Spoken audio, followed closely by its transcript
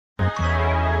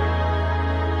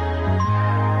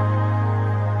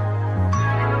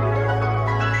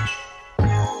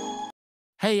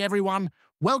Hey everyone,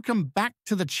 welcome back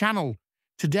to the channel.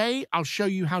 Today I'll show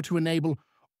you how to enable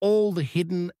all the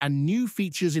hidden and new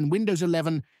features in Windows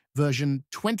 11 version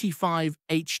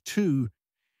 25H2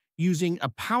 using a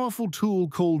powerful tool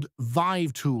called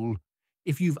vivetool.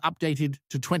 If you've updated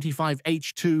to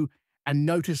 25H2 and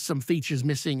noticed some features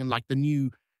missing, like the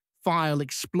new File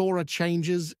Explorer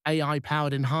changes,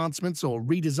 AI-powered enhancements, or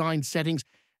redesigned settings,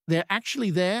 they're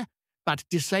actually there, but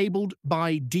disabled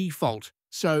by default.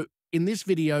 So in this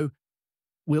video,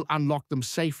 we'll unlock them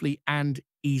safely and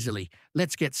easily.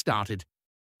 Let's get started.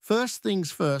 First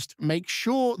things first, make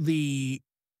sure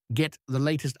get the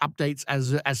latest updates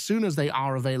as soon as they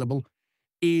are available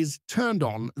is turned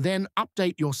on. Then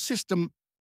update your system.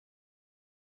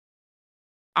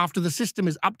 After the system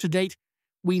is up to date,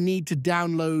 we need to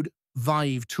download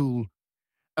vivetool,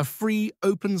 a free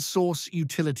open source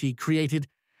utility created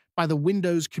by the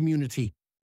Windows community.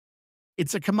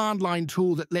 It's a command line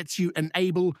tool that lets you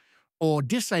enable or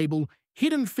disable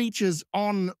hidden features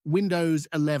on Windows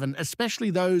 11,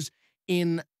 especially those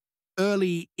in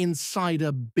early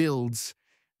insider builds.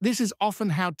 This is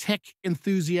often how tech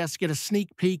enthusiasts get a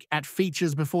sneak peek at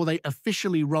features before they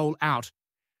officially roll out.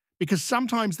 Because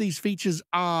sometimes these features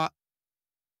are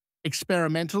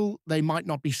experimental, they might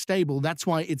not be stable. That's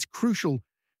why it's crucial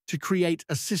to create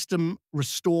a system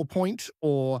restore point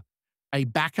or a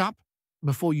backup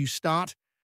before you start.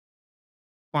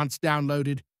 Once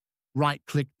downloaded,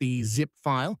 right-click the zip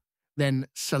file, then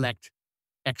select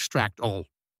Extract All.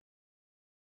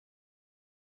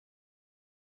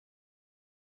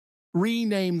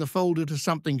 Rename the folder to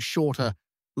something shorter,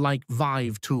 like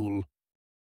vivetool.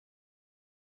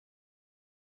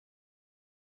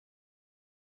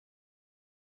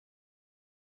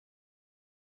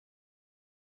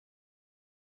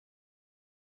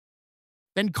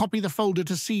 Then copy the folder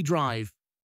to C drive.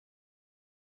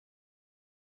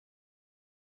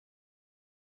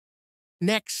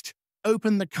 Next,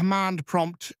 open the command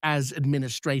prompt as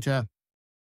administrator.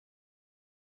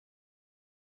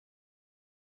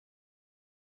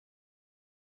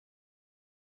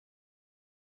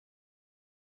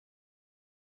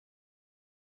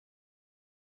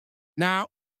 Now,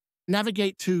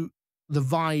 navigate to the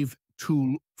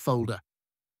vivetool folder.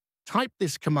 Type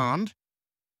this command,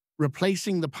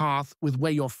 replacing the path with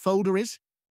where your folder is.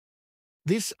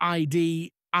 This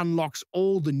ID unlocks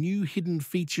all the new hidden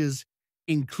features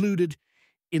included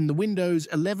in the Windows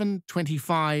 11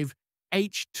 25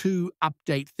 H2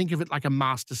 update. Think of it like a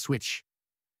master switch.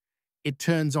 It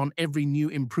turns on every new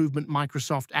improvement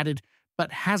Microsoft added,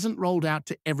 but hasn't rolled out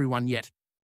to everyone yet.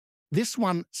 This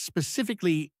one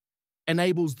specifically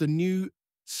enables the new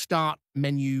Start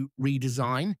menu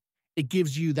redesign. It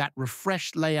gives you that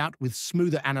refreshed layout with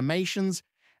smoother animations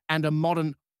and a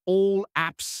modern all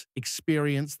apps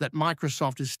experience that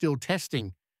Microsoft is still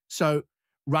testing. So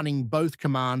running both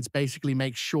commands basically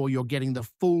makes sure you're getting the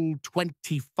full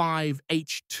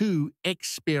 25H2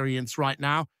 experience right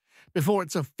now before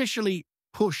it's officially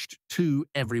pushed to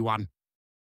everyone.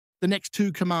 The next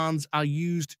two commands are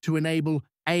used to enable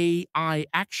AI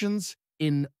actions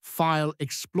in File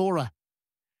Explorer.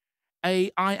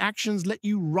 AI actions let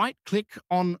you right-click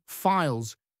on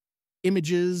files,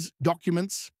 images,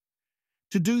 documents,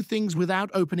 to do things without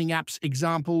opening apps.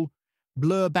 Example,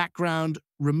 blur background,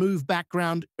 remove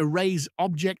background, erase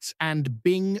objects, and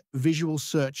Bing visual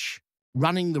search.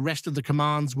 Running the rest of the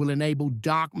commands will enable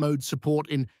dark mode support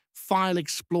in File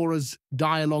Explorer's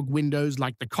dialog windows,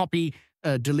 like the copy,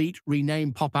 delete,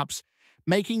 rename pop-ups,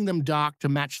 making them dark to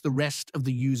match the rest of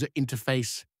the user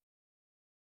interface.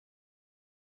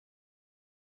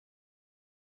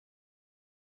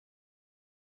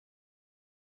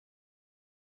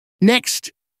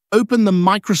 Next, open the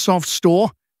Microsoft Store,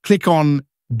 click on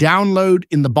Download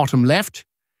in the bottom left,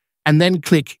 and then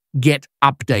click Get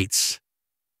Updates.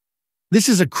 This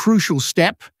is a crucial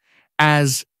step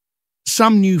as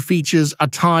some new features are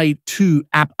tied to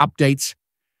app updates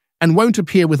and won't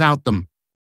appear without them.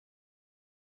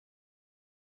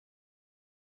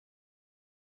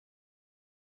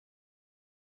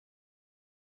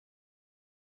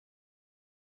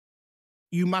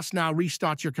 You must now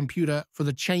restart your computer for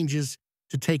the changes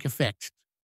to take effect.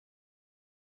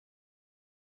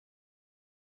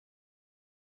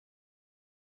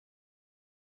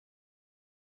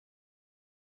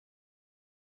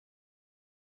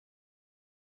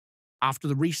 After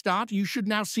the restart, you should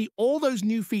now see all those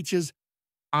new features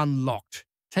unlocked.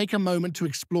 Take a moment to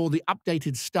explore the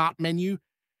updated Start menu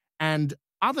and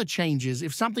other changes.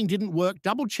 If something didn't work,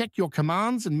 double-check your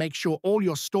commands and make sure all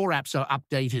your store apps are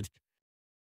updated.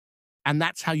 And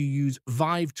that's how you use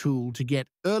vivetool to get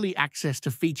early access to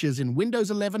features in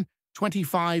Windows 11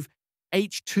 25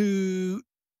 H2,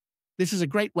 this is a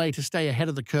great way to stay ahead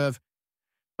of the curve,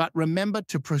 but remember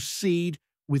to proceed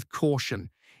with caution.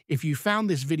 If you found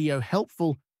this video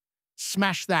helpful,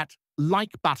 smash that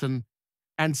like button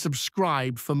and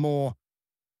subscribe for more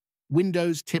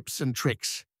Windows tips and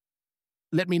tricks.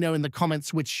 Let me know in the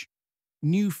comments which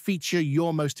new feature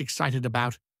you're most excited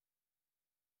about.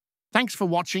 Thanks for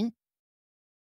watching.